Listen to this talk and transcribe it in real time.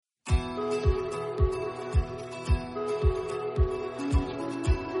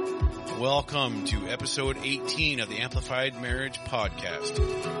Welcome to episode 18 of the Amplified Marriage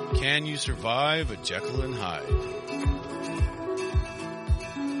Podcast. Can you survive a Jekyll and Hyde?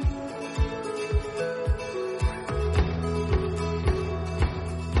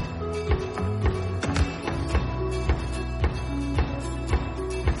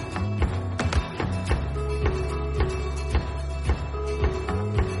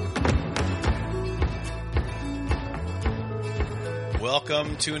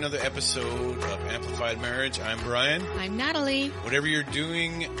 Welcome to another episode of Amplified Marriage. I'm Brian. I'm Natalie. Whatever you're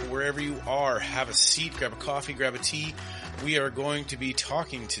doing, wherever you are, have a seat, grab a coffee, grab a tea. We are going to be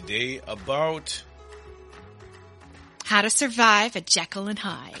talking today about... how to survive a Jekyll and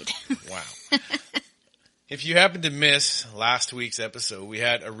Hyde. Wow. If you happened to miss last week's episode, we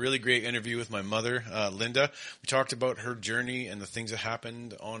had a really great interview with my mother, Linda. We talked about her journey and the things that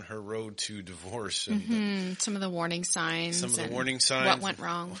happened on her road to divorce. And some of the warning signs. What went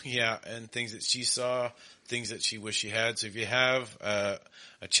wrong. Yeah, and things that she saw, things that she wished she had. So if you have a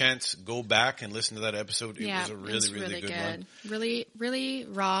chance, go back and listen to that episode. It was a really good one. Really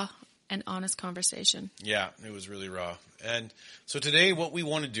raw and honest conversation. Yeah, it was really raw. And so today what we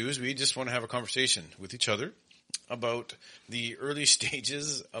want to do is we just want to have a conversation with each other about the early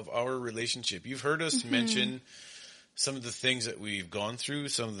stages of our relationship. You've heard us mention some of the things that we've gone through,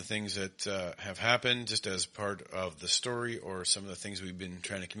 some of the things that have happened just as part of the story, or some of the things we've been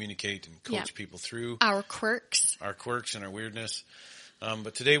trying to communicate and coach people through. Our quirks and our weirdness.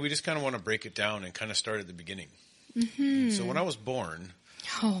 But today we just kind of want to break it down and kind of start at the beginning. So when I was born...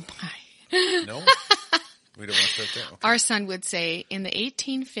 Oh my. No? We don't want to start there? Okay. Our son would say in the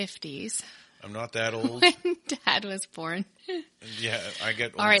 1850s. I'm not that old. When Dad was born. Yeah, I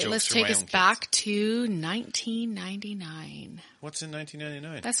get old. All right, jokes let's for take my us own back kids. to 1999. What's in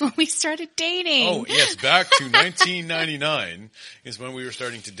 1999? That's when we started dating. Oh, yes, back to 1999 is when we were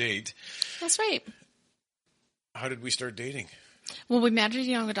starting to date. That's right. How did we start dating? Well, we met at a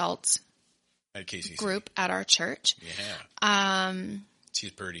young adults At KCC. group at our church. Yeah.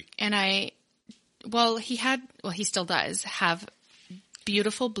 She's pretty. And he still does have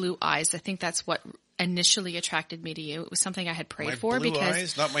beautiful blue eyes. I think that's what initially attracted me to you. It was something I had prayed for blue because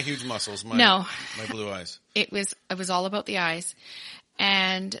eyes, not my huge muscles. My blue eyes. It was all about the eyes.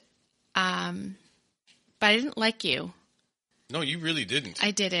 And, but I didn't like you. No, you really didn't. I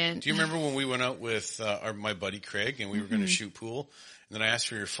didn't. Do you remember when we went out with my buddy Craig and we were going to shoot pool, and then I asked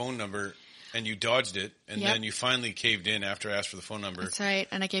for your phone number and you dodged it, and then you finally caved in after I asked for the phone number. That's right,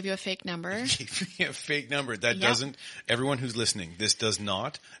 and I gave you a fake number. You gave me a fake number. That doesn't, everyone who's listening, this does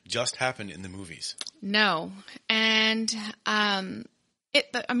not just happen in the movies. No. And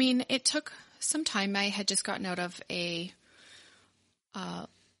it took some time. I had just gotten out of a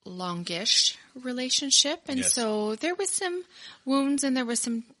longish relationship, and so there was some wounds and there was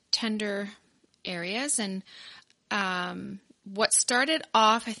some tender areas. And what started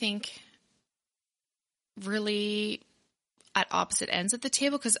off, I think, really at opposite ends of the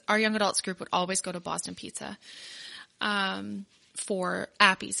table, because our young adults group would always go to Boston Pizza for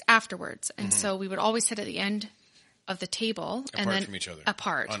appies afterwards. And so we would always sit at the end of the table. Apart from each other.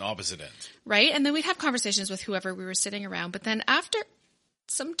 Apart. On opposite ends. Right? And then we'd have conversations with whoever we were sitting around. But then after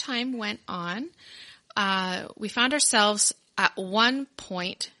some time went on, we found ourselves at one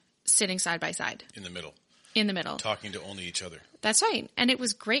point sitting side by side. In the middle. Talking to only each other. That's right. And it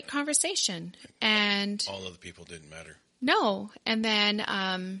was great conversation. And all other people didn't matter. No. And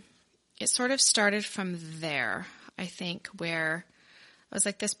then it sort of started from there, I think, where I was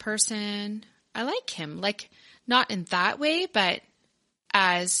like, this person, I like him. Like, not in that way, but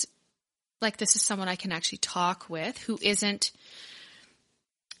as, like, this is someone I can actually talk with who isn't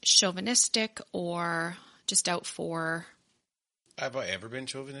chauvinistic or just out for... Have I ever been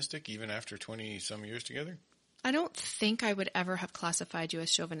chauvinistic, even after 20-some years together? I don't think I would ever have classified you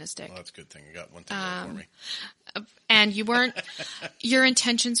as chauvinistic. Well, that's a good thing. You got one thing going for me. And you weren't, your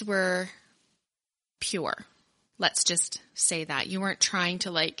intentions were pure. Let's just say that. You weren't trying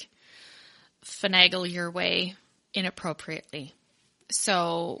to, like, finagle your way inappropriately.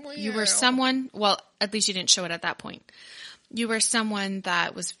 So you were someone, well, at least you didn't show it at that point. You were someone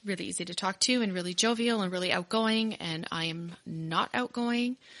that was really easy to talk to and really jovial and really outgoing, and I am not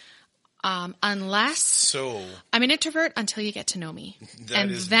outgoing. Unless I'm an introvert until you get to know me. And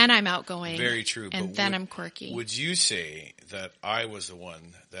then I'm outgoing. Very true. And then I'm quirky. Would you say that I was the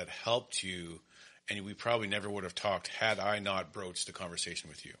one that helped you, and we probably never would have talked had I not broached the conversation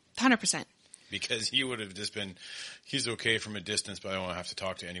with you? 100%. Because you would have just been, he's okay from a distance, but I don't have to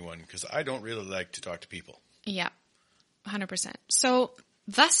talk to anyone because I don't really like to talk to people. Yeah, 100%. So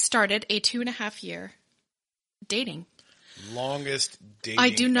thus started a 2.5 year dating. longest dating I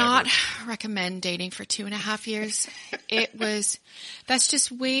do not ever. recommend dating for 2.5 years. That's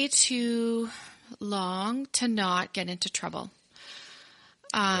just way too long to not get into trouble.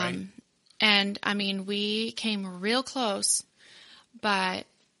 Right. And I mean, we came real close, but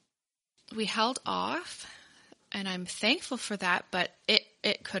we held off, and I'm thankful for that, but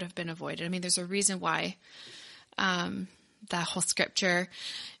it could have been avoided. I mean, there's a reason why, that whole scripture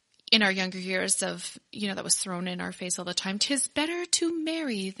in our younger years of, that was thrown in our face all the time. 'Tis better to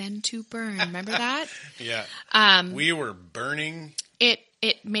marry than to burn. Remember that? Yeah. We were burning.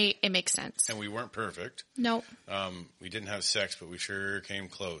 It makes sense. And we weren't perfect. No. We didn't have sex, but we sure came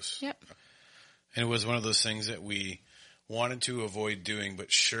close. Yep. And it was one of those things that we wanted to avoid doing, but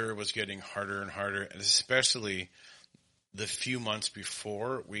sure was getting harder and harder. And especially the few months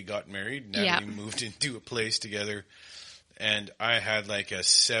before we got married. Now we moved into a place together, and I had like a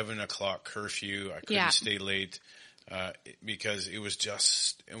 7:00 curfew. I couldn't stay late. Because it was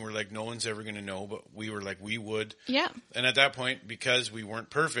just, and we're like, no one's ever going to know, but we were like, we would. Yeah. And at that point, because we weren't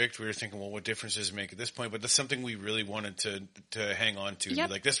perfect, we were thinking, well, what difference does it make at this point? But that's something we really wanted to hang on to. Yep.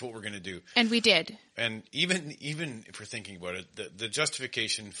 Be like, this is what we're going to do. And we did. And even if we're thinking about it, the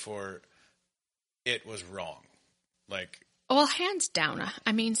justification for it was wrong. Like, well, hands down.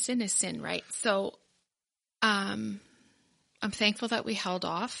 I mean, sin is sin, right? So, I'm thankful that we held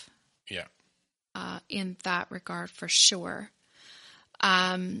off. Yeah. In that regard, for sure.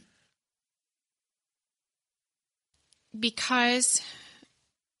 Because,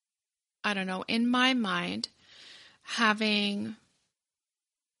 I don't know, in my mind, having,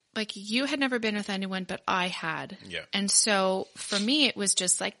 like, you had never been with anyone, but I had. Yeah. And so, for me, it was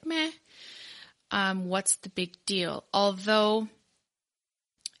just like, meh, what's the big deal? Although,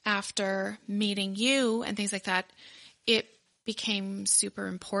 after meeting you and things like that, it became super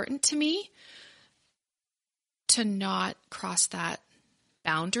important to me to not cross that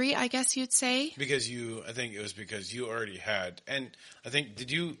boundary, I guess you'd say. I think it was because you already had, and I think,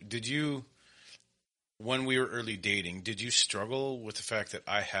 did you, when we were early dating, did you struggle with the fact that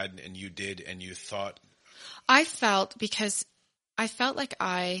I hadn't and you did, and you thought? I felt like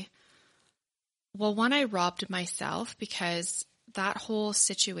I robbed myself, because that whole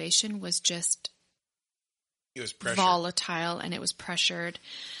situation was just, it was pressured. Volatile, and it was pressured.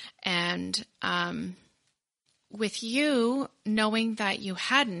 And, with you, knowing that you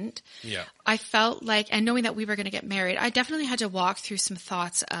hadn't, I felt like, and knowing that we were going to get married, I definitely had to walk through some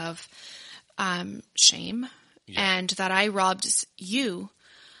thoughts of shame, and that I robbed you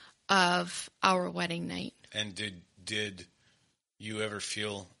of our wedding night. And did you ever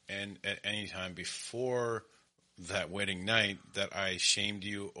feel, and at any time before that wedding night, that I shamed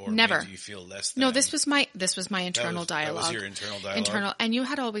you or Never made you feel less than? No, this was my internal dialogue. That was your internal dialogue. And you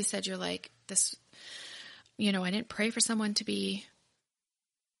had always said, you're like, this, I didn't pray for someone to be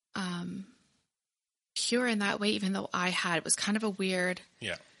pure in that way, even though it was kind of a weird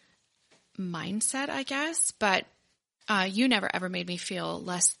mindset, I guess. But you never ever made me feel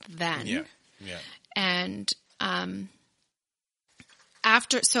less than. Yeah. And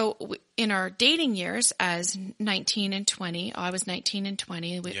in our dating years as 19 and 20, I was 19 and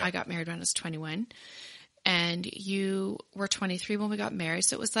 20. I got married when I was 21, and you were 23 when we got married.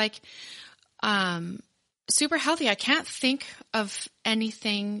 So it was like, super healthy. I can't think of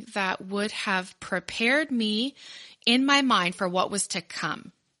anything that would have prepared me in my mind for what was to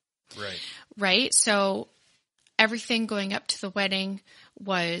come. Right. Right. So everything going up to the wedding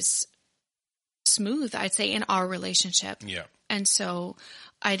was smooth, I'd say, in our relationship. Yeah. And so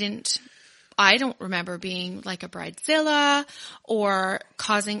I don't remember being like a bridezilla or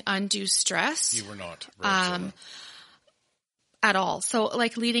causing undue stress. You were not bridezilla. At all. So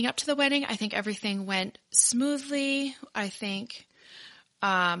like leading up to the wedding, I think everything went smoothly. I think,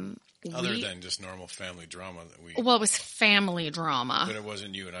 other than just normal family drama that well, it was family drama, but it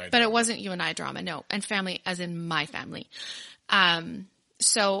wasn't you and I. But it wasn't you and I drama. No. And family as in my family.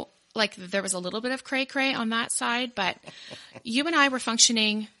 So like there was a little bit of cray on that side, but you and I were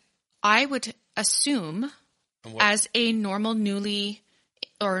functioning, I would assume, as a normal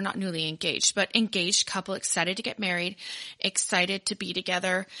not newly engaged, but engaged couple, excited to get married, excited to be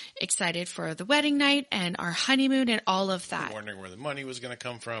together, excited for the wedding night and our honeymoon and all of that. Wondering where the money was going to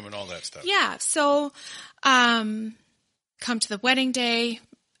come from and all that stuff. Yeah. So, come to the wedding day,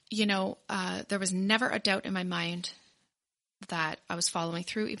 there was never a doubt in my mind that I was following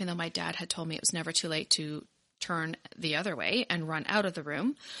through, even though my dad had told me it was never too late to turn the other way and run out of the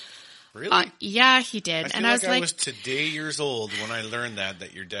room. Really? Yeah, he did. I feel and like I was today years old when I learned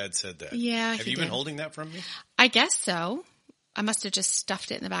that your dad said that. Yeah, Have you been holding that from me? I guess so. I must have just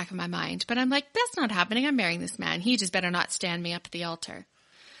stuffed it in the back of my mind. But I'm like, that's not happening. I'm marrying this man. He just better not stand me up at the altar.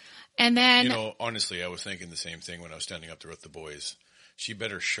 And then... You know, honestly, I was thinking the same thing when I was standing up there with the boys. She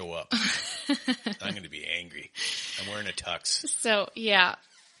better show up. I'm going to be angry. I'm wearing a tux. So, yeah.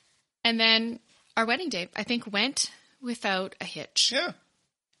 And then our wedding day, I think, went without a hitch. Yeah.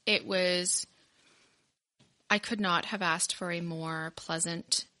 It was... I could not have asked for a more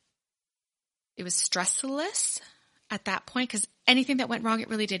pleasant... It was stressless at that point, because anything that went wrong, it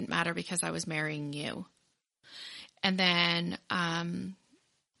really didn't matter because I was marrying you. And then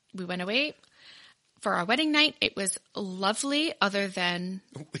we went away for our wedding night. It was lovely, other than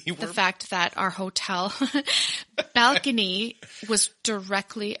the fact that our hotel balcony was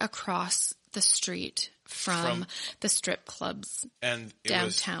directly across the street from the strip clubs and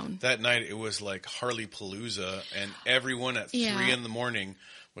downtown. That night, it was like Harley Palooza, and everyone at 3 a.m.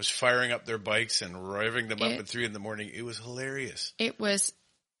 was firing up their bikes and revving them up at 3 a.m. It was hilarious.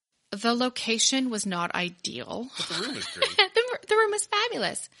 The location was not ideal. But the room was great. The room was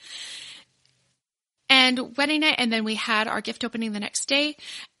fabulous. And wedding night, and then we had our gift opening the next day,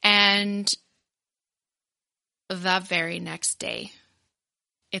 and the very next day,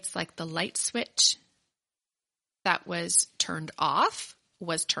 it's like the light switch that was turned off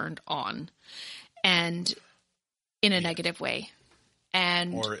was turned on, and in a negative way.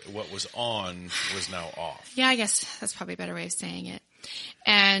 And or what was on was now off. Yeah, I guess that's probably a better way of saying it.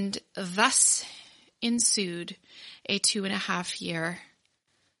 And thus ensued a 2.5-year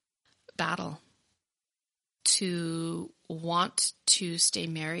battle to want to stay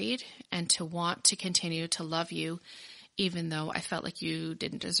married and to want to continue to love you, even though I felt like you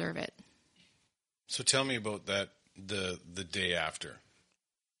didn't deserve it. So tell me about that, the day after.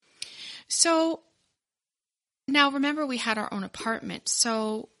 So now remember, we had our own apartment.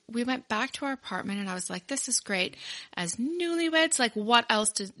 So we went back to our apartment and I was like, this is great. As newlyweds, like what else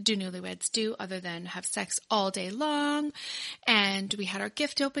do newlyweds do other than have sex all day long? And we had our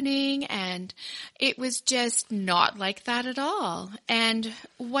gift opening and it was just not like that at all. And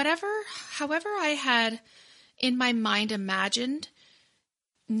however I had in my mind imagined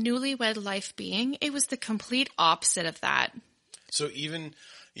newlywed life being, it was the complete opposite of that. So even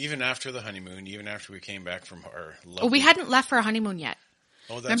after the honeymoon, even after we came back from our lovely... we hadn't left for our honeymoon yet.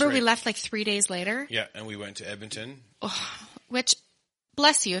 Oh, that's Remember, right. we left like 3 days later? Yeah, and we went to Edmonton. Oh, which,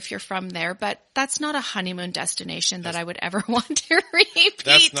 bless you if you're from there, but that's not a honeymoon destination that I would ever want to repeat.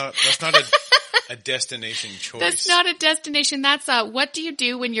 That's not a destination choice. That's not a destination. That's what do you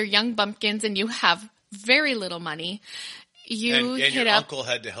do when you're young bumpkins and you have very little money? And your uncle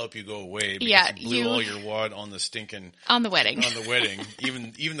had to help you go away because he blew all your wad on the stinking... On the wedding. On the wedding.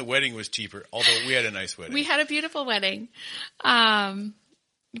 Even the wedding was cheaper, although we had a nice wedding. We had a beautiful wedding.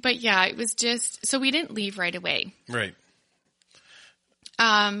 But yeah, it was just... So we didn't leave right away. Right.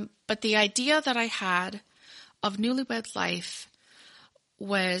 But the idea that I had of newlywed life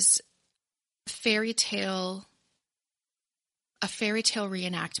was a fairy tale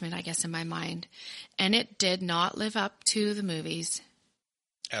reenactment, I guess, in my mind. And it did not live up to the movies.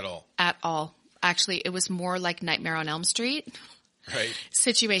 At all. At all. Actually, it was more like Nightmare on Elm Street. Right.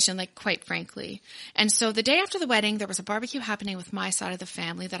 Situation, like, quite frankly. And so the day after the wedding, there was a barbecue happening with my side of the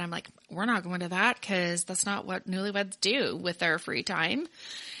family that I'm like, we're not going to that because that's not what newlyweds do with their free time.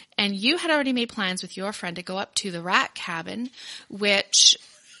 And you had already made plans with your friend to go up to the Rat Cabin, which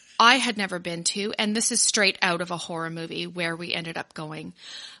I had never been to. And this is straight out of a horror movie where we ended up going.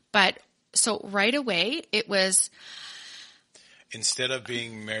 But so right away, it was... Instead of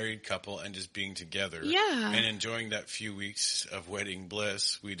being married couple and just being together and enjoying that few weeks of wedding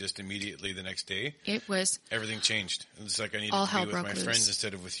bliss, we just immediately the next day, everything changed. It's like I needed to be with my friends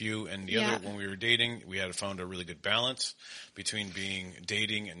instead of with you. And the other, when we were dating, we had found a really good balance between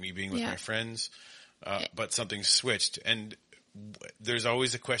dating and me being with my friends. But something switched. And there's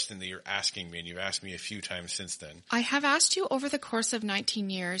always a question that you're asking me, and you've asked me a few times since then. I have asked you over the course of 19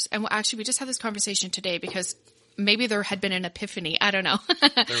 years, and actually we just had this conversation today because maybe there had been an epiphany. I don't know. There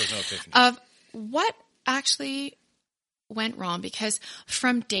was no epiphany. Of what actually went wrong. Because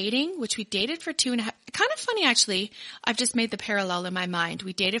from dating, which we dated for 2.5, kind of funny actually, I've just made the parallel in my mind.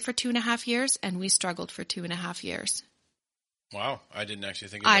 We dated for 2.5 years and we struggled for 2.5 years. Wow. I didn't actually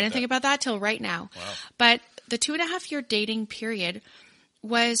think about that. I didn't think about that till right now. Wow. But the 2.5-year dating period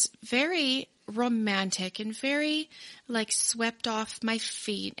was very romantic and very like swept off my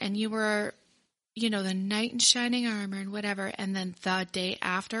feet, and you were, you know, the knight in shining armor and whatever. And then the day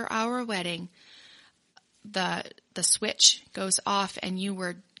after our wedding, the switch goes off and you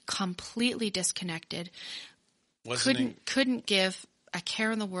were completely disconnected. Couldn't give a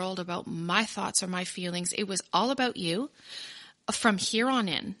care in the world about my thoughts or my feelings. It was all about you. from here on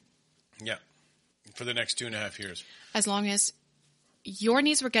in, Yeah. For the next 2.5 years. as long as your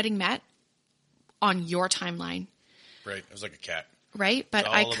needs were getting met on your timeline, Right. It was like a cat. right? But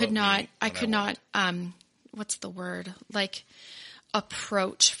It's I all could about not, me I when I could not, what's the word? Like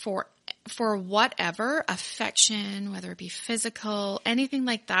approach for whatever affection, whether it be physical, anything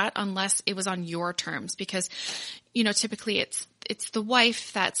like that, unless it was on your terms, because, typically it's the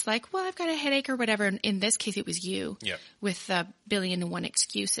wife that's like, well, I've got a headache or whatever. And in this case, it was you Yeah. with a billion and one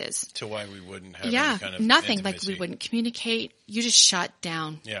excuses. To why we wouldn't have Yeah. any kind of Nothing. Like intimacy. we wouldn't communicate. You just shut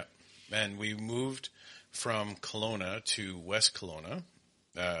down. Yeah. And we moved from Kelowna to West Kelowna,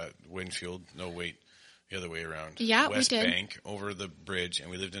 Winfield. No, wait, the other way around. Yeah, we West did. Bank, over the bridge, and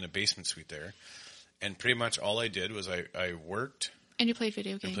we lived in a basement suite there. And pretty much all I did was I worked And you played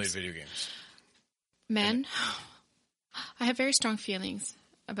video and games. played video games. Men, I have very strong feelings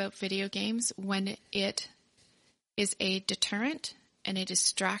about video games when it is a deterrent and a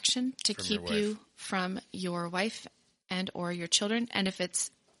distraction to From keep your you wife. from your wife and or your children. And if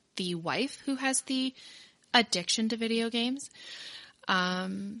it's the wife who has the addiction to video games,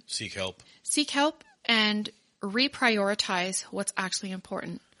 Seek help. seek help and reprioritize what's actually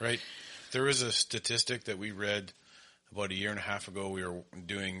important. Right. There was a statistic that we read about 1.5 years ago. We were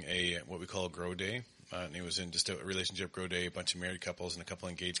doing what we call a grow day. And it was in just a relationship grow day. A bunch of married couples and a couple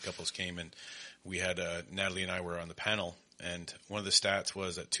engaged couples came, and we had Natalie and I were on the panel. And one of the stats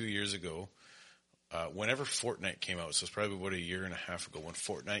was that 2 years ago, whenever Fortnite came out, so it's probably about 1.5 years ago, when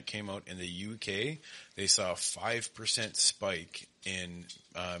Fortnite came out in the UK, they saw a 5% spike in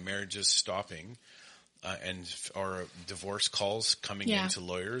marriages stopping or divorce calls coming Yeah. into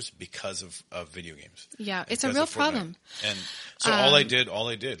lawyers because of video games. Yeah, it's a Because real of Fortnite. problem. And so all I did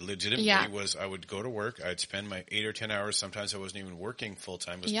legitimately Yeah. was I would go to work. I'd spend my 8 or 10 hours. Sometimes I wasn't even working full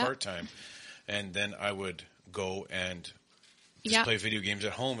time. It was Yeah. part time. And then I would go and just Yeah. play video games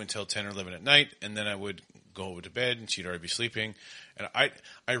at home until 10 or 11 at night. And then I would go to bed and she'd already be sleeping. And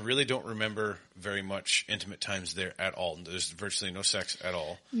I really don't remember very much intimate times there at all. There's virtually no sex at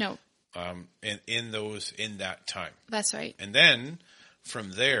all. No, In that time. that's right. And then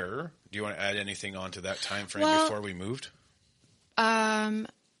from there, do you want to add anything onto that time frame Well, before we moved?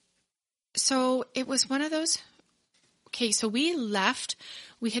 So it was one of those. Okay, so we left.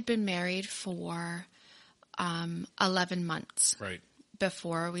 We had been married for 11 months Right.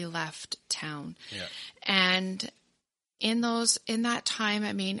 before we left town. Yeah. And in that time,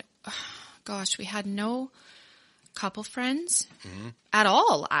 I mean, gosh, we had no couple friends at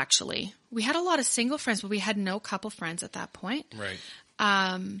all, actually. We had a lot of single friends, but we had no couple friends at that point. Right.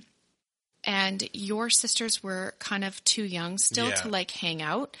 And your sisters were kind of too young still Yeah. to like hang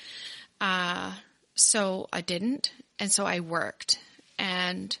out. So I didn't. And so I worked,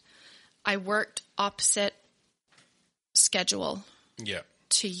 and I worked opposite schedule Yeah.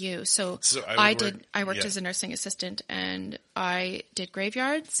 to you. So, So I I worked yeah. as a nursing assistant, and I did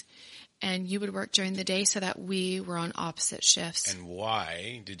graveyards, and you would work during the day so that we were on opposite shifts. And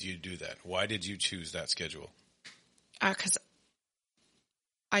why did you do that? Why did you choose that schedule? Cause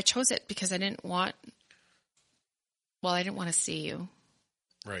I chose it because I didn't want to see you.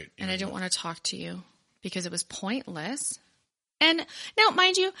 Right. And I didn't want to talk to you because it was pointless. And now,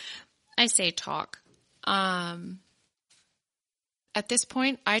 mind you, I say talk. At this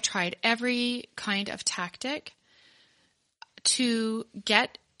point, I tried every kind of tactic to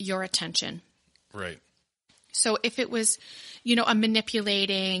get your attention. Right. So if it was, a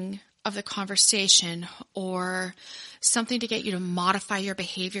manipulating of the conversation or something to get you to modify your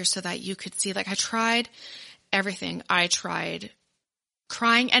behavior so that you could see, like I tried everything. I tried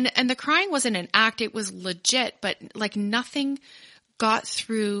crying, and the crying wasn't an act, it was legit, but like nothing got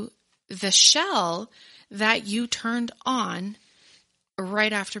through the shell that you turned on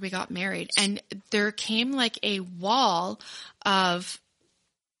right after we got married. And there came like a wall of,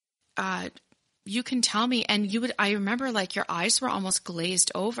 you can tell me, and I remember like your eyes were almost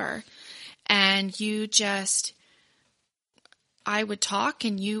glazed over, and I would talk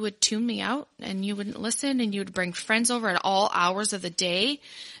and you would tune me out and you wouldn't listen, and you would bring friends over at all hours of the day.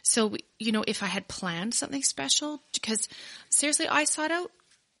 So, if I had planned something special, because seriously, I sought out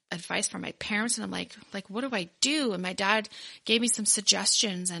advice from my parents, and I'm like, what do I do? And my dad gave me some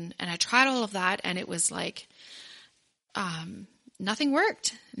suggestions, and I tried all of that, and it was like, nothing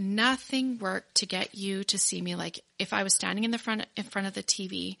worked. Nothing worked to get you to see me. Like if I was standing in front of the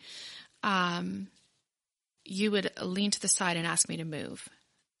TV, you would lean to the side and ask me to move.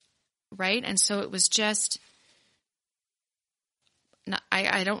 Right. And so it was just,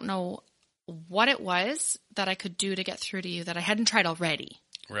 I don't know what it was that I could do to get through to you that I hadn't tried already.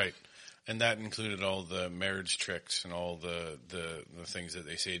 Right. And that included all the marriage tricks and all the things that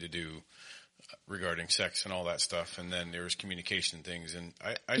they say to do regarding sex and all that stuff. And then there was communication things. And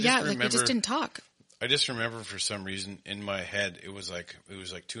I just remember, like we just didn't talk. I just remember for some reason in my head, it was like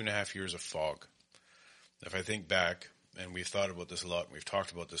 2.5 years of fog. If I think back, and we've thought about this a lot, and we've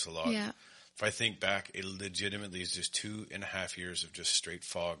talked about this a lot. Yeah. If I think back, it legitimately is just 2.5 years of just straight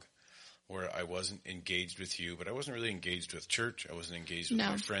fog, where I wasn't engaged with you, but I wasn't really engaged with church. I wasn't engaged with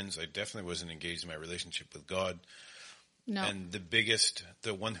my friends. I definitely wasn't engaged in my relationship with God. No. And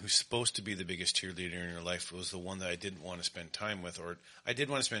the one who's supposed to be the biggest cheerleader in your life was the one that I didn't want to spend time with, or I did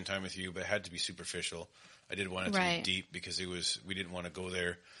want to spend time with you, but it had to be superficial. I did want it to be deep because we didn't want to go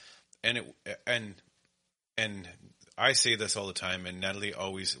there. And I say this all the time, and Natalie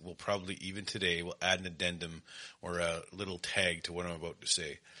always will probably, even today, will add an addendum or a little tag to what I'm about to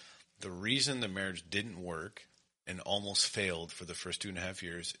say. The reason the marriage didn't work and almost failed for the first 2.5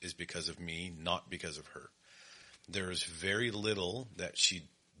 years is because of me, not because of her. There is very little that she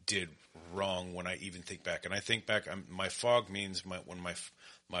did wrong when I even think back. And I think back, my fog means when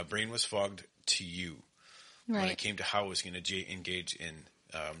my brain was fogged to you. Right. When it came to how I was going to engage in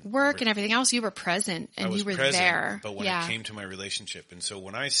work and everything else, you were present and you were present, there. But when it came to my relationship, and so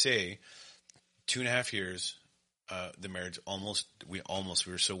when I say 2.5 years, the marriage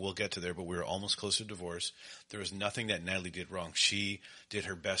we'll get to there, but we were almost close to divorce. There was nothing that Natalie did wrong. She did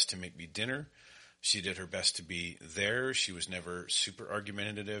her best to make me dinner. She did her best to be there. She was never super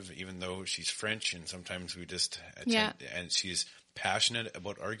argumentative, even though she's French and sometimes we just attend, and she's passionate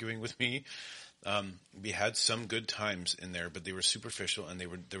about arguing with me. We had some good times in there, but they were superficial and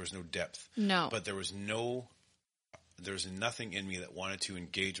there was no depth. No. But there was nothing in me that wanted to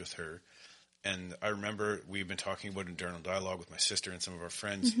engage with her. And I remember we've been talking about internal dialogue with my sister and some of our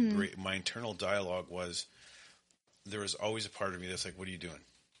friends. Mm-hmm. My internal dialogue was, there was always a part of me that's like, what are you doing?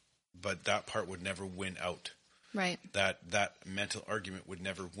 But that part would never win out. Right. That mental argument would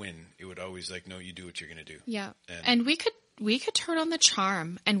never win. It would always like, no, you do what you're going to do. Yeah. And we could turn on the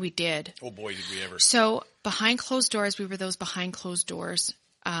charm, and we did. Oh boy, did we ever. So behind closed doors, we were those behind closed doors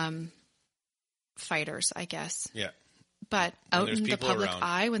fighters, I guess. Yeah. But out in the public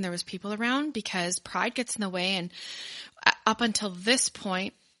eye, when there was people around, because pride gets in the way, and up until this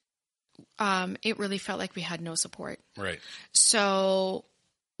point, it really felt like we had no support. Right. So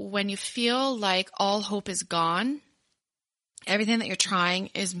when you feel like all hope is gone, everything that you're trying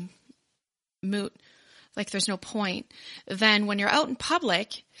is moot, like there's no point, then when you're out in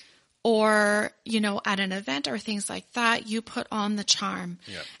public or, at an event or things like that, you put on the charm.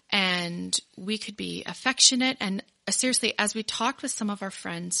 Yep. And we could be affectionate. And seriously, as we talked with some of our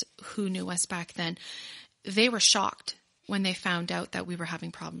friends who knew us back then, they were shocked when they found out that we were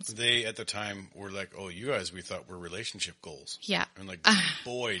having problems. They, at the time, were like, oh, you guys, we thought were relationship goals. Yeah. And like,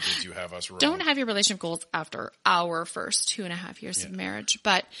 boy, did you have us wrong. Don't have your relationship goals after our first 2.5 years of marriage,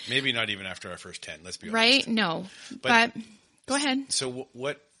 but... Maybe not even after our first 10, let's be honest. Right? No. But go ahead. So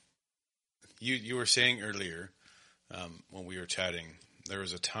what you were saying earlier, when we were chatting, there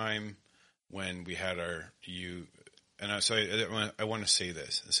was a time when we had and I want to say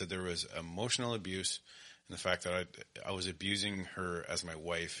this. I said there was emotional abuse, and the fact that I was abusing her as my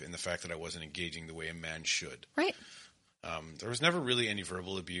wife, and the fact that I wasn't engaging the way a man should. Right. There was never really any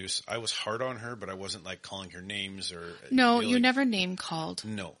verbal abuse. I was hard on her, but I wasn't like calling her names or. No, you never name called.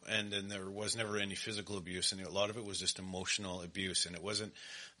 No, and then there was never any physical abuse, and a lot of it was just emotional abuse. And it wasn't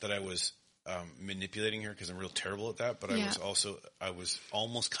that I was manipulating her, because I'm real terrible at that. But I was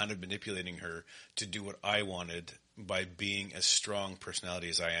almost kind of manipulating her to do what I wanted by being as strong personality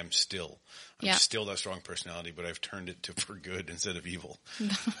as I am still. I'm still that strong personality, but I've turned it for good instead of evil.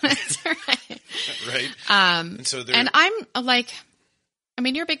 That's right. Right? And I'm like,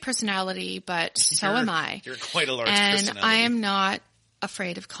 you're a big personality, but so am I. You're quite a large personality. And I am not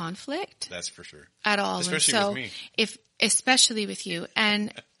afraid of conflict. That's for sure. At all. Especially with me. Especially with you.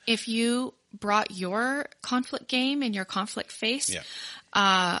 And if you brought your conflict game and your conflict face,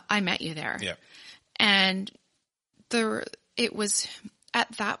 I met you there. Yeah. And it was at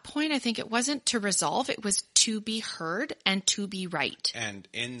that point, I think it wasn't to resolve, it was to be heard and to be right. And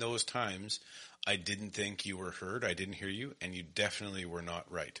in those times, I didn't think you were heard. I didn't hear you, and you definitely were not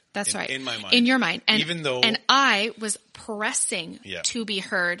right. That's right. In my mind. In your mind. And, even though, and I was pressing to be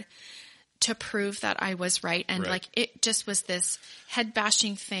heard to prove that I was right. And like, it just was this head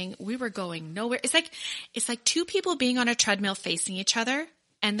bashing thing. We were going nowhere. It's like two people being on a treadmill facing each other,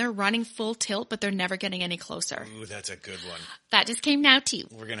 and they're running full tilt, but they're never getting any closer. Ooh, that's a good one. That just came now too.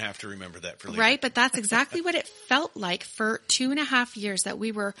 We're going to have to remember that for later. Right? But that's exactly what it felt like for 2.5 years, that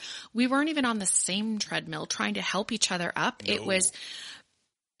we weren't even on the same treadmill trying to help each other up. No.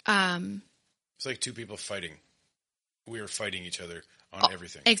 It's like two people fighting. We were fighting each other on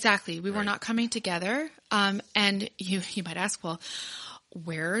everything. Exactly. We were Right. not coming together. And you might ask, well,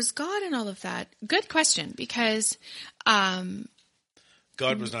 where's God in all of that? Good question, because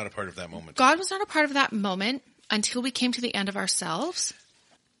God was not a part of that moment. God was not a part of that moment until we came to the end of ourselves.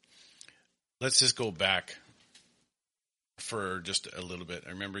 Let's just go back for just a little bit. I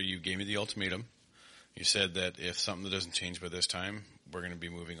remember you gave me the ultimatum. You said that if something doesn't change by this time, we're going to be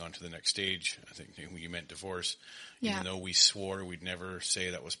moving on to the next stage. I think you meant divorce. Yeah. Even though we swore we'd never say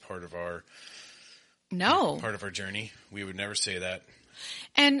that was part of our journey. We would never say that.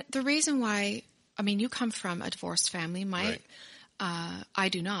 And the reason why, I mean, you come from a divorced family. Right. I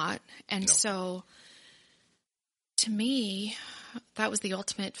do not. And No. so to me, that was the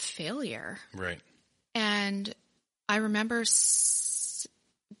ultimate failure. Right. And I remember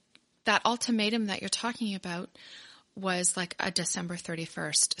that ultimatum that you're talking about was like a December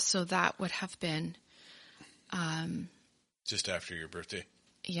 31st. So that would have been, Just after your birthday.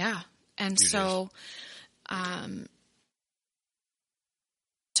 yeah. And Few so,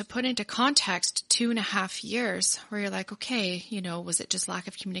 to put into context, 2.5 years where you're like, okay, was it just lack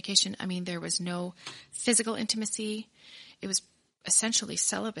of communication? I mean, there was no physical intimacy. It was essentially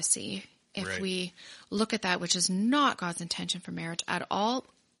celibacy. If Right. we look at that, which is not God's intention for marriage at all,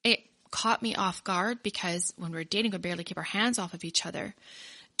 it caught me off guard because when we were dating, we could barely keep our hands off of each other.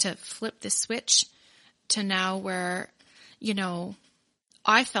 To flip this switch to now where,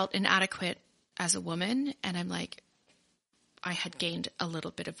 I felt inadequate as a woman, and I'm like, I had gained a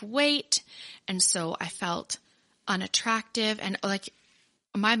little bit of weight, and so I felt unattractive, and like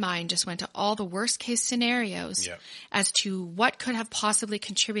my mind just went to all the worst case scenarios Yeah. as to what could have possibly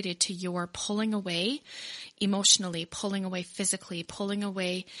contributed to your pulling away emotionally, pulling away physically, pulling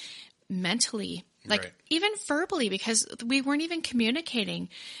away mentally, like Right. even verbally, because we weren't even communicating.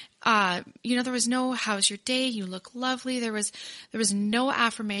 There was no, how's your day? You look lovely. There was no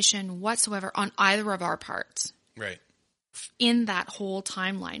affirmation whatsoever on either of our parts Right. in that whole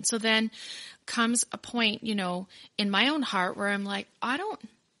timeline. So then comes a point, in my own heart where I'm like, I don't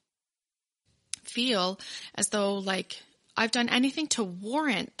feel as though like I've done anything to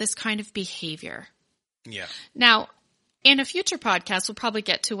warrant this kind of behavior. Yeah. Now, in a future podcast, we'll probably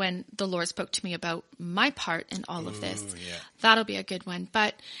get to when the Lord spoke to me about my part in all of this. Ooh, yeah. That'll be a good one.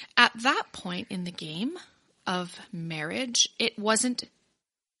 But at that point in the game of marriage, it wasn't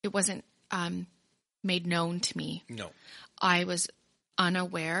made known to me. No. I was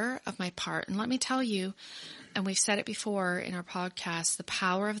unaware of my part. And let me tell you, and we've said it before in our podcast, the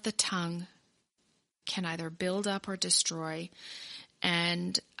power of the tongue can either build up or destroy.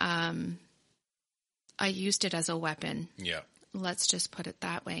 And I used it as a weapon. Yeah. Let's just put it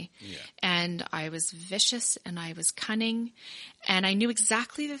that way. Yeah. And I was vicious and I was cunning, and I knew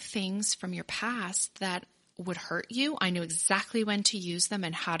exactly the things from your past that would hurt you. I knew exactly when to use them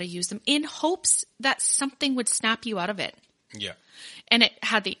and how to use them in hopes that something would snap you out of it. Yeah. And it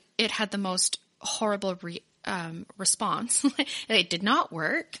had the most horrible response. It did not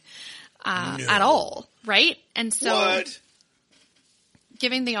work at all, right? And so What?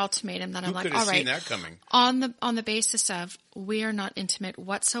 giving the ultimatum that I'm Who like, could all have right, seen that coming? on the basis of we are not intimate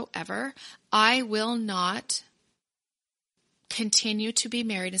whatsoever, I will not continue to be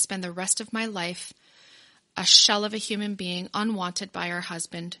married and spend the rest of my life a shell of a human being, unwanted by our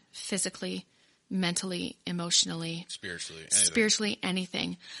husband, physically, mentally, emotionally, Spiritually.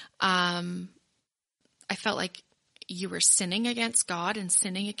 Anything. I felt like you were sinning against God and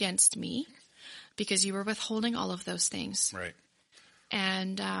sinning against me because you were withholding all of those things. Right.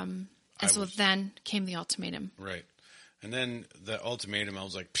 And so then came the ultimatum. Right. And then the ultimatum, I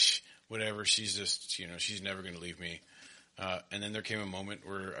was like, psh, whatever. She's just, she's never going to leave me. And then there came a moment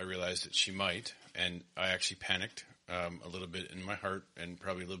where I realized that she might, and I actually panicked a little bit in my heart and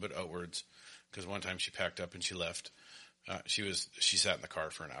probably a little bit outwards, because one time she packed up and she left. She sat in the car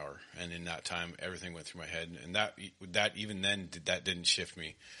for an hour, and in that time, everything went through my head, and that even then that didn't shift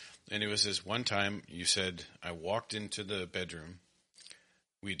me. And it was this one time you said, I walked into the bedroom.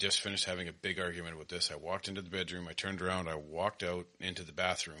 We just finished having a big argument with this. I walked into the bedroom. I turned around. I walked out into the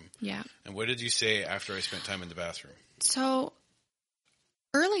bathroom. Yeah. And what did you say after I spent time in the bathroom? So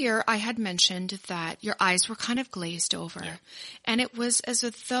earlier I had mentioned that your eyes were kind of glazed over. Yeah. And it was as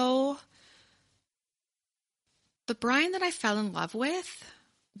though the Brian that I fell in love with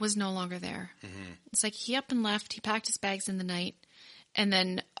was no longer there. Mm-hmm. It's like he up and left. He packed his bags in the night. And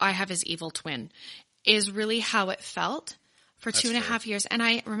then I have his evil twin is really how it felt. For That's 2.5 fair. years. And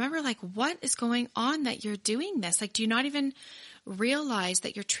I remember like, what is going on that you're doing this? Like, do you not even realize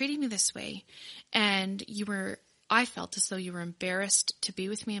that you're treating me this way? And you were I felt as though you were embarrassed to be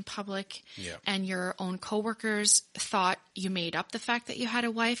with me in public. Yeah. And your own coworkers thought you made up the fact that you had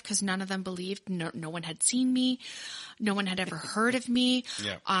a wife because none of them believed. No one had seen me. No one had ever heard of me.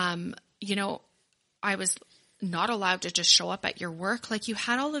 Yeah. You know, I was not allowed to just show up at your work. Like, you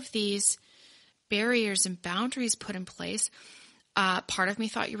had all of these barriers and boundaries put in place. Part of me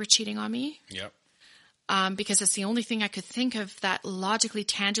thought you were cheating on me. Yep. Because it's the only thing I could think of that logically,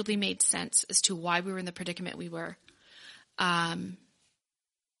 tangibly made sense as to why we were in the predicament we were. And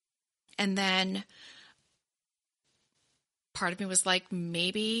then part of me was like,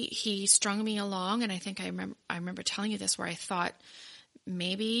 maybe he strung me along. And I think I remember telling you this, where I thought,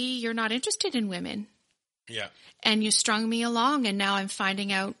 maybe you're not interested in women. Yeah. And you strung me along, and now I'm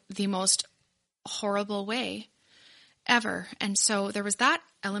finding out the most horrible way ever. And so there was that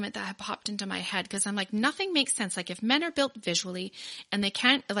element that had popped into my head, because I'm like, nothing makes sense. Like, if men are built visually and they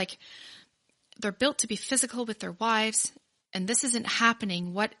can't, like, they're built to be physical with their wives, and this isn't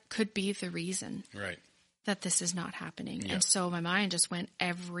happening, what could be the reason Right. that this is not happening? Yeah. And so my mind just went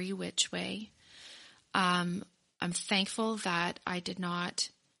every which way. I'm thankful that I did not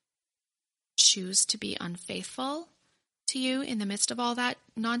choose to be unfaithful to you in the midst of all that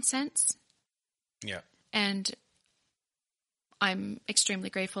nonsense. Yeah. And I'm extremely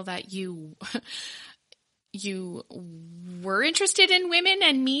grateful that you were interested in women,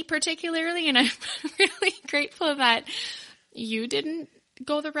 and me particularly. And I'm really grateful that you didn't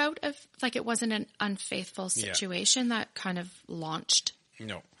go the route of, like, it wasn't an unfaithful situation that kind of launched.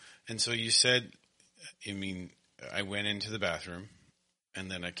 No. And so you said, I mean, I went into the bathroom and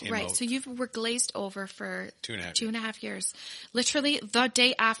then I came out. Right. So you were glazed over for 2.5 years. Literally the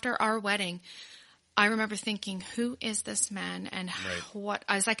day after our wedding, I remember thinking, who is this man? And what,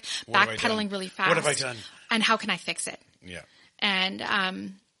 I was like backpedaling really fast. What have I done? And how can I fix it? Yeah.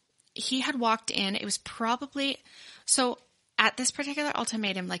 And he had walked in. It was probably, so at this particular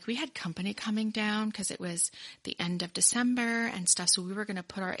ultimatum, like, we had company coming down because it was the end of December and stuff. So we were going to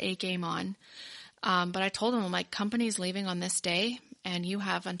put our A game on. But I told him, I'm like, company's leaving on this day and you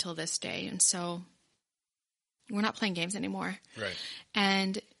have until this day. And so we're not playing games anymore. Right.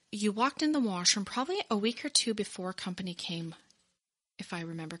 And you walked in the washroom probably a week or two before company came, if I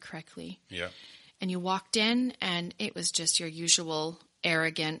remember correctly. Yeah. And you walked in and it was just your usual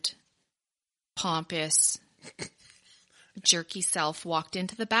arrogant, pompous, jerky self walked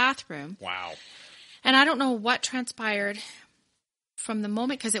into the bathroom. Wow. And I don't know what transpired from the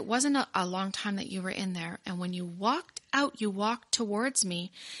moment, because it wasn't a long time that you were in there. And when you walked out, you walked towards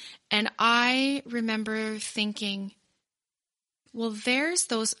me. And I remember thinking, well, there's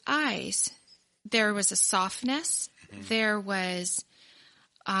those eyes. There was a softness. Mm-hmm. There was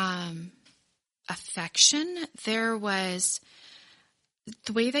affection. There was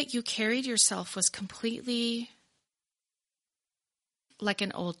the way that you carried yourself was completely like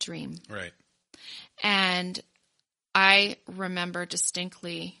an old dream. Right. And I remember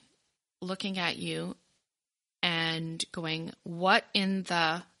distinctly looking at you and going, what in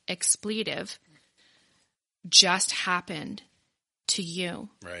the expletive just happened to you?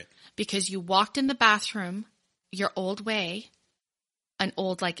 Right. Because you walked in the bathroom your old way, an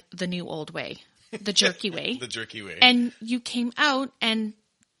old, like the new old way, the jerky way. The jerky way. And you came out, and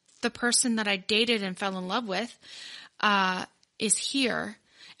the person that I dated and fell in love with is here.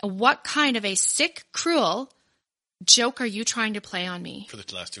 What kind of a sick, cruel joke are you trying to play on me? For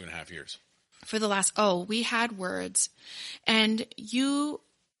the last 2.5 years. We had words. And you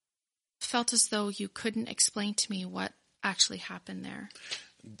felt as though you couldn't explain to me what actually happened there.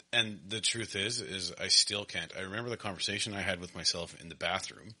 And the truth is I still can't. I remember the conversation I had with myself in the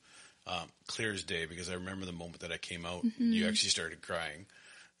bathroom, clear as day, because I remember the moment that I came out, mm-hmm. You actually started crying.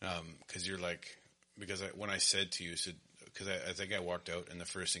 Because you're like, when I said to you, because I think I walked out and the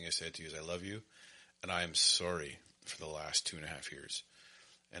first thing I said to you is, I love you and I am sorry for the last 2.5 years.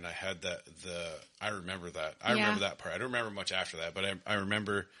 And I had I remember that. I remember that part. I don't remember much after that, but I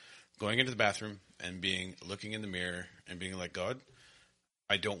remember going into the bathroom and looking in the mirror and being like, God,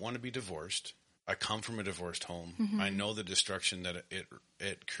 I don't want to be divorced. I come from a divorced home. Mm-hmm. I know the destruction that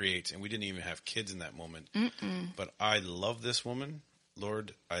it creates, and we didn't even have kids in that moment. Mm-mm. But I love this woman,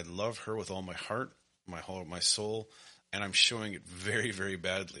 Lord. I love her with all my heart, my soul, and I'm showing it very, very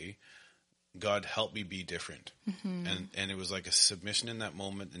badly. God, help me be different. Mm-hmm. And it was like a submission in that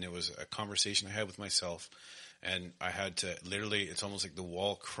moment, and it was a conversation I had with myself. And I had to literally, it's almost like the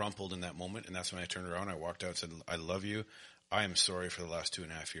wall crumpled in that moment. And that's when I turned around. I walked out and said, I love you. I am sorry for the last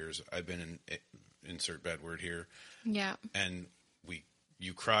 2.5 years. I've been insert bad word here. Yeah. And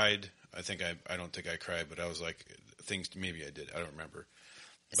you cried. I don't think I cried, but I was like, maybe I did. I don't remember.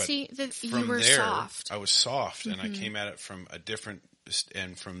 But See, you from were there, soft. I was soft, and I came at it from a different.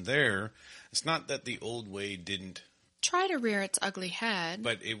 And from there, it's not that the old way didn't, Try to rear its ugly head.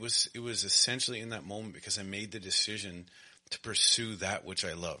 but it was essentially in that moment because I made the decision to pursue that which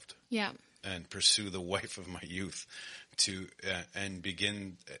I loved Yeah. and pursue the wife of my youth and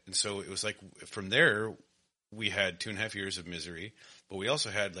begin. And so it was like from there, we had 2.5 years of misery, but we also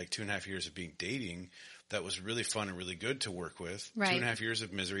had like 2.5 years of being dating. That was really fun and really good to work with. Right. 2.5 years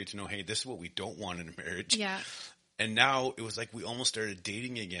of misery to know, hey, this is what we don't want in a marriage. Yeah. And now it was like we almost started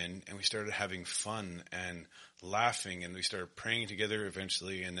dating again, and we started having fun and laughing, and we started praying together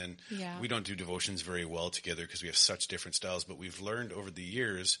eventually. And then we don't do devotions very well together because we have such different styles, but we've learned over the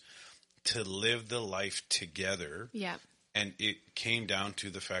years to live the life together. Yeah. And it came down to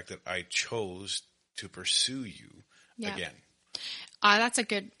the fact that I chose to pursue you again. That's a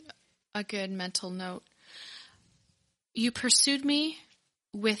good mental note. You pursued me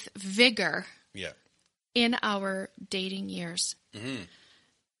with vigor. Yeah. In our dating years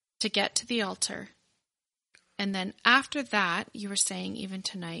to get to the altar. And then after that, you were saying even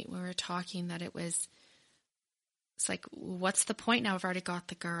tonight, we were talking that it's like, what's the point now? I've already got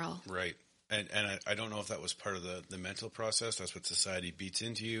the girl. Right. And I don't know if that was part of the mental process. That's what society beats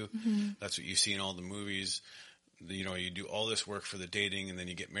into you. That's what you see in all the movies. You do all this work for the dating and then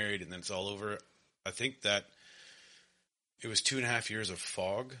you get married and then it's all over. I think that it was 2.5 years of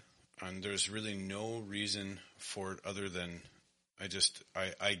fog. And there's really no reason for it other than I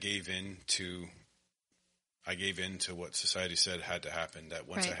gave in to what society said had to happen, that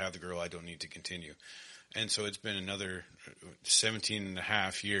once I have the girl, I don't need to continue. And so it's been another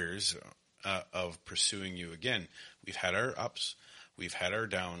 17.5 years of pursuing you again. We've had our ups. We've had our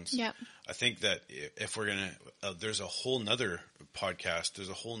downs. Yep. I think that if we're going to, there's a whole nother podcast, there's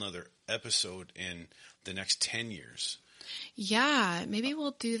a whole nother episode in the next 10 years. Yeah, maybe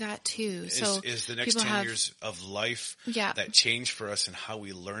we'll do that too. So is the next 10 years of life that changed for us and how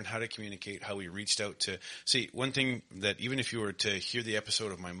we learned how to communicate, how we reached out to see one thing that even if you were to hear the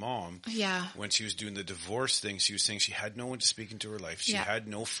episode of my mom, when she was doing the divorce thing, she was saying she had no one to speak into her life. She had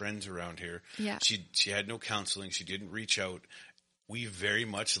no friends around here. Yeah. She had no counseling. She didn't reach out. We very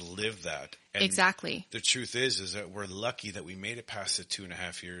much live that. And exactly. The truth is that we're lucky that we made it past the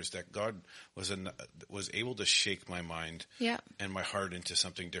 2.5 years, that God was able to shake my mind and my heart into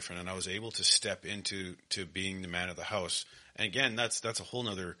something different. And I was able to step into being the man of the house. And again, that's a whole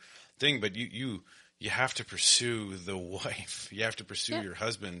nother thing, but you have to pursue the wife. You have to pursue your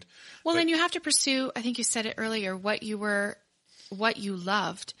husband. Well, and you have to pursue, I think you said it earlier, what you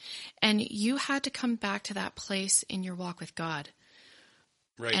loved. And you had to come back to that place in your walk with God.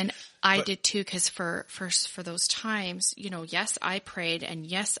 Right. And I did too, because for those times, yes, I prayed, and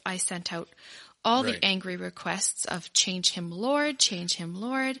yes, I sent out all the angry requests of change him, Lord.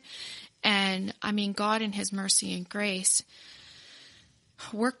 And I mean, God in his mercy and grace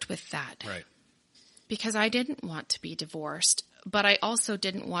worked with that. Right. Because I didn't want to be divorced, but I also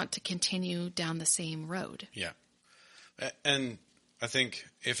didn't want to continue down the same road. Yeah. And I think,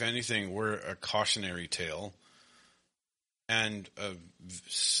 if anything, we're a cautionary tale. And a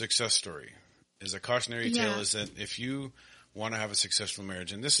success story is a cautionary tale is that if you want to have a successful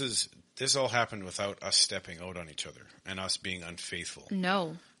marriage, and this all happened without us stepping out on each other and us being unfaithful.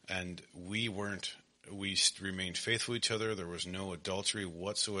 No. And we remained faithful to each other. There was no adultery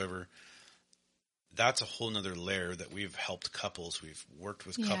whatsoever. That's a whole nother layer that we've helped couples. We've worked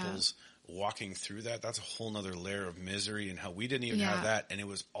with couples walking through that. That's a whole nother layer of misery and how we didn't even have that. And it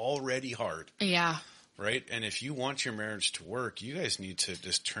was already hard. Yeah. Right? And if you want your marriage to work, you guys need to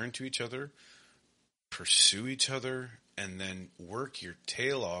just turn to each other, pursue each other, and then work your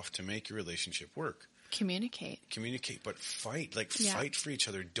tail off to make your relationship work. Communicate, but fight. Fight for each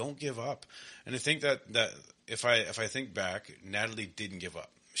other. Don't give up. And I think that if I think back, Natalie didn't give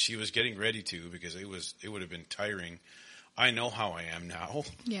up. She was getting ready to, because it would have been tiring. I know how I am now.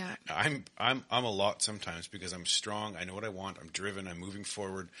 Yeah. I'm a lot sometimes because I'm strong. I know what I want. I'm driven. I'm moving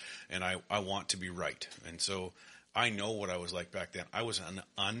forward, and I want to be right. And so I know what I was like back then. I was an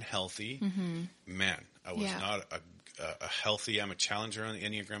unhealthy man. I was not a healthy. I'm a challenger on the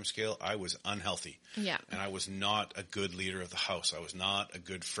Enneagram scale. I was unhealthy. Yeah. And I was not a good leader of the house. I was not a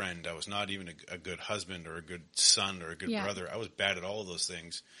good friend. I was not even a good husband or a good son or a good brother. I was bad at all of those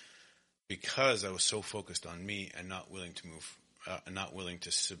things, because I was so focused on me and not willing to move, not willing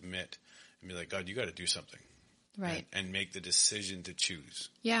to submit and be like, God, you got to do something. Right. And make the decision to choose.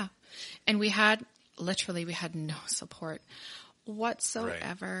 Yeah. And we had no support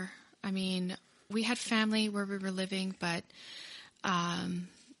whatsoever. Right. I mean, we had family where we were living, but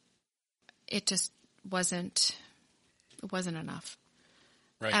it just wasn't enough.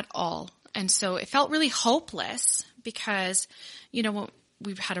 Right. at all. And so it felt really hopeless because,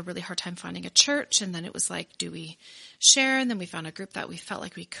 we've had a really hard time finding a church. And then it was like, do we share? And then we found a group that we felt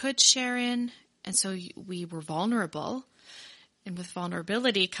like we could share in. And so we were vulnerable. And with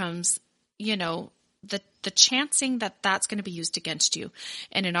vulnerability comes, the chancing that that's going to be used against you.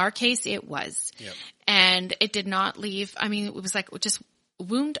 And in our case, it was. Yep. And it did not leave. I mean, it was like just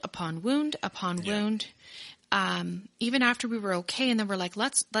wound upon wound upon wound. Even after we were okay. And then we're like,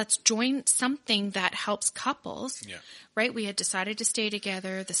 let's join something that helps couples. Yeah. Right. We had decided to stay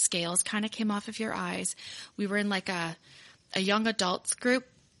together. The scales kind of came off of your eyes. We were in like a young adults group.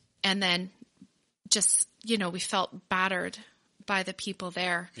 And then just, we felt battered by the people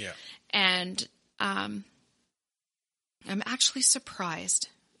there. Yeah. And, I'm actually surprised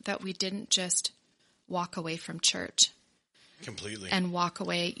that we didn't just walk away from church. Completely. And walk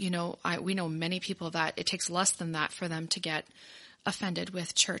away. We know many people that it takes less than that for them to get offended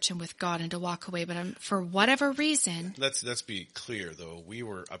with church and with God and to walk away. But for whatever reason, let's be clear though. We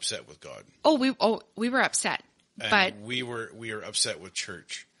were upset with God. We were upset, And but we were upset with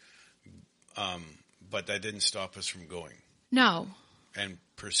church. But that didn't stop us from going no, and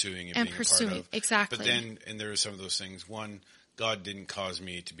pursuing and being pursuing a part of. exactly. But then, and there are some of those things. One, God didn't cause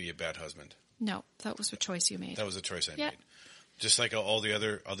me to be a bad husband. No, that was a choice you made. That was a choice I Yeah. made. Just like all the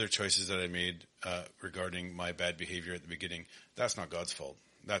other choices that I made regarding my bad behavior at the beginning, that's not God's fault.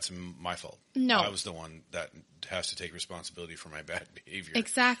 That's my fault. No. I was the one that has to take responsibility for my bad behavior.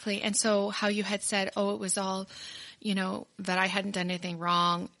 Exactly. And so how you had said, it was all, that I hadn't done anything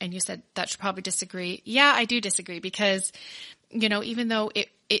wrong. And you said that should probably disagree. Yeah, I do disagree because, even though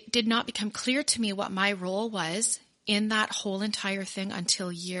it did not become clear to me what my role was in that whole entire thing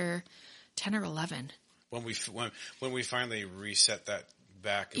until year 10 or 11. When we finally reset that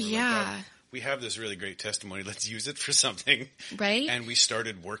back, and we're Yeah. like, God, we have this really great testimony. Let's use it for something, Right? And we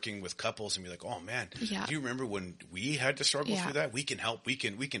started working with couples and be like, oh man, Yeah. do you remember when we had to struggle Yeah. through that? We can help. We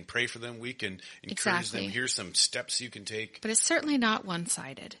can pray for them. We can encourage Exactly. them. Here's some steps you can take. But it's certainly not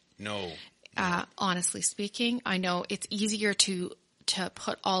one-sided. No. Honestly speaking, I know it's easier to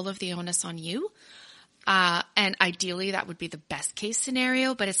put all of the onus on you. And ideally that would be the best case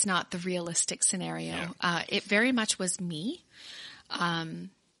scenario, but it's not the realistic scenario. Yeah. It very much was me.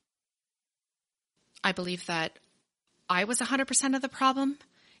 I believe that I was 100% of the problem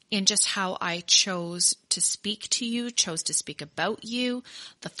in just how I chose to speak to you, chose to speak about you,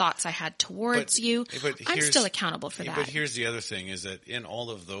 the thoughts I had towards you. But I'm still accountable for that. But here's the other thing is that in all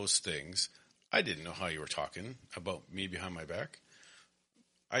of those things, I didn't know how you were talking about me behind my back.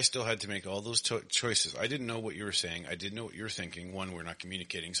 I still had to make all those choices. I didn't know what you were saying. I didn't know what you were thinking. One, we're not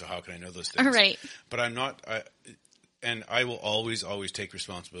communicating, so how can I know those things? All right. But I'm not, and I will always take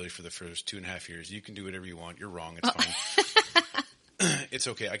responsibility for the first 2.5 years. You can do whatever you want. You're wrong. It's fine. It's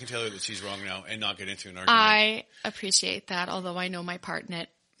okay. I can tell her that she's wrong now and not get into an argument. I appreciate that, although I know my part in it.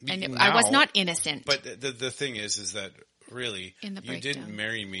 And Now, I was not innocent. But the thing is that really, In the you didn't breakdown.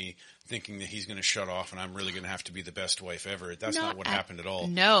 marry me thinking that he's going to shut off and I'm really going to have to be the best wife ever. That's not what at- happened at all.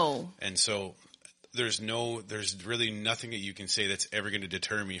 No. And so there's really nothing that you can say that's ever going to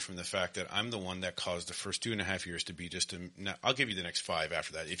deter me from the fact that I'm the one that caused the first 2.5 years to be I'll give you the next 5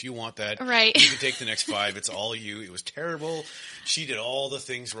 after that. If you want that, Right. you can take the next 5. It's all you. It was terrible. She did all the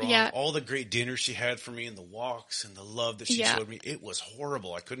things wrong. Yeah. All the great dinners she had for me and the walks and the love that she Yeah. showed me. It was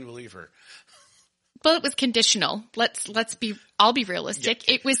horrible. I couldn't believe her. Well, it was conditional. I'll be realistic.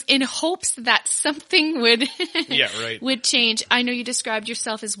 Yeah. It was in hopes that something would, Yeah, right. would change. I know you described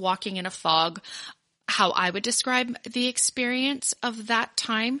yourself as walking in a fog. How I would describe the experience of that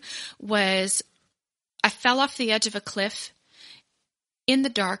time was I fell off the edge of a cliff in the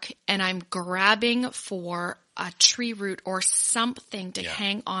dark and I'm grabbing for a tree root or something to Yeah.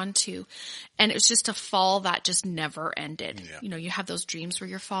 hang on to. And it was just a fall that just never ended. Yeah. You have those dreams where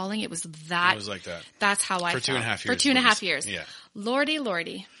you're falling. It was that. It was like that. That's how I For felt. 2.5 years. For 2.5 years. Yeah. Lordy.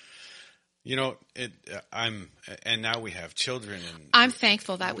 And now we have children and I'm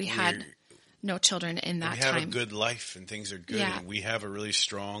thankful that we had we're- no children in that we have time. a good life and things are good Yeah. and we have a really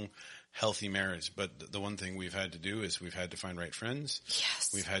strong, healthy marriage. But the one thing we've had to do is we've had to find right friends.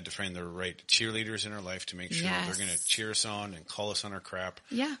 Yes. We've had to find the right cheerleaders in our life to make sure Yes. they're going to cheer us on and call us on our crap.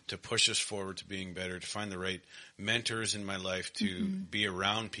 Yeah. To push us forward to being better, to find the right mentors in my life, to be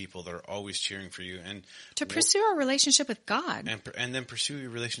around people that are always cheering for you and To pursue our relationship with God. and then pursue your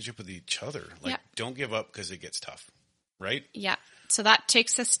relationship with each other. Like Yeah. don't give up because it gets tough. Right? Yeah. So that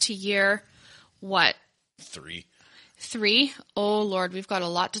takes us to year, what? 3. 3? Oh Lord, we've got a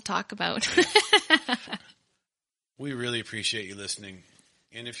lot to talk about. We really appreciate you listening.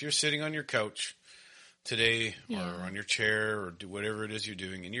 And if you're sitting on your couch today Yeah. or on your chair or do whatever it is you're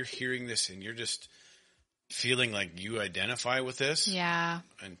doing, and you're hearing this and you're just feeling like you identify with this Yeah.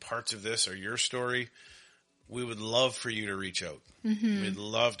 and parts of this are your story, we would love for you to reach out. We'd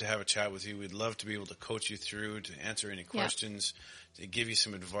love to have a chat with you. We'd love to be able to coach you through, to answer any questions, to give you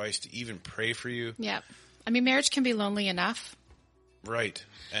some advice, to even pray for you. Yeah. I mean, marriage can be lonely enough. Right.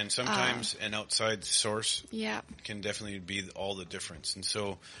 And sometimes an outside source Yeah. can definitely be all the difference. And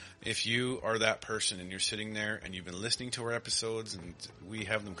so if you are that person and you're sitting there and you've been listening to our episodes, and we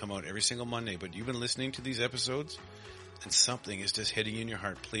have them come out every single Monday, but you've been listening to these episodes and something is just hitting you in your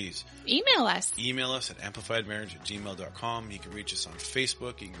heart, please Email us. email us at amplifiedmarriage@gmail.com. You can reach us on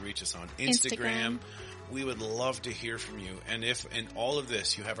Facebook. You can reach us on Instagram. We would love to hear from you. And if in all of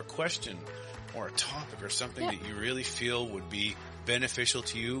this you have a question or a topic or something that you really feel would be beneficial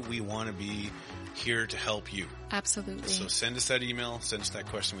to you, we want to be here to help you. Absolutely. So send us that email, send us that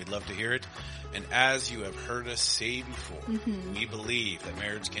question. We'd love to hear it. And as you have heard us say before, we believe that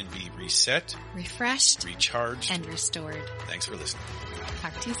marriage can be reset, Refreshed recharged. and restored. Thanks for listening.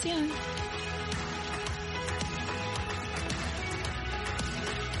 Talk to you soon.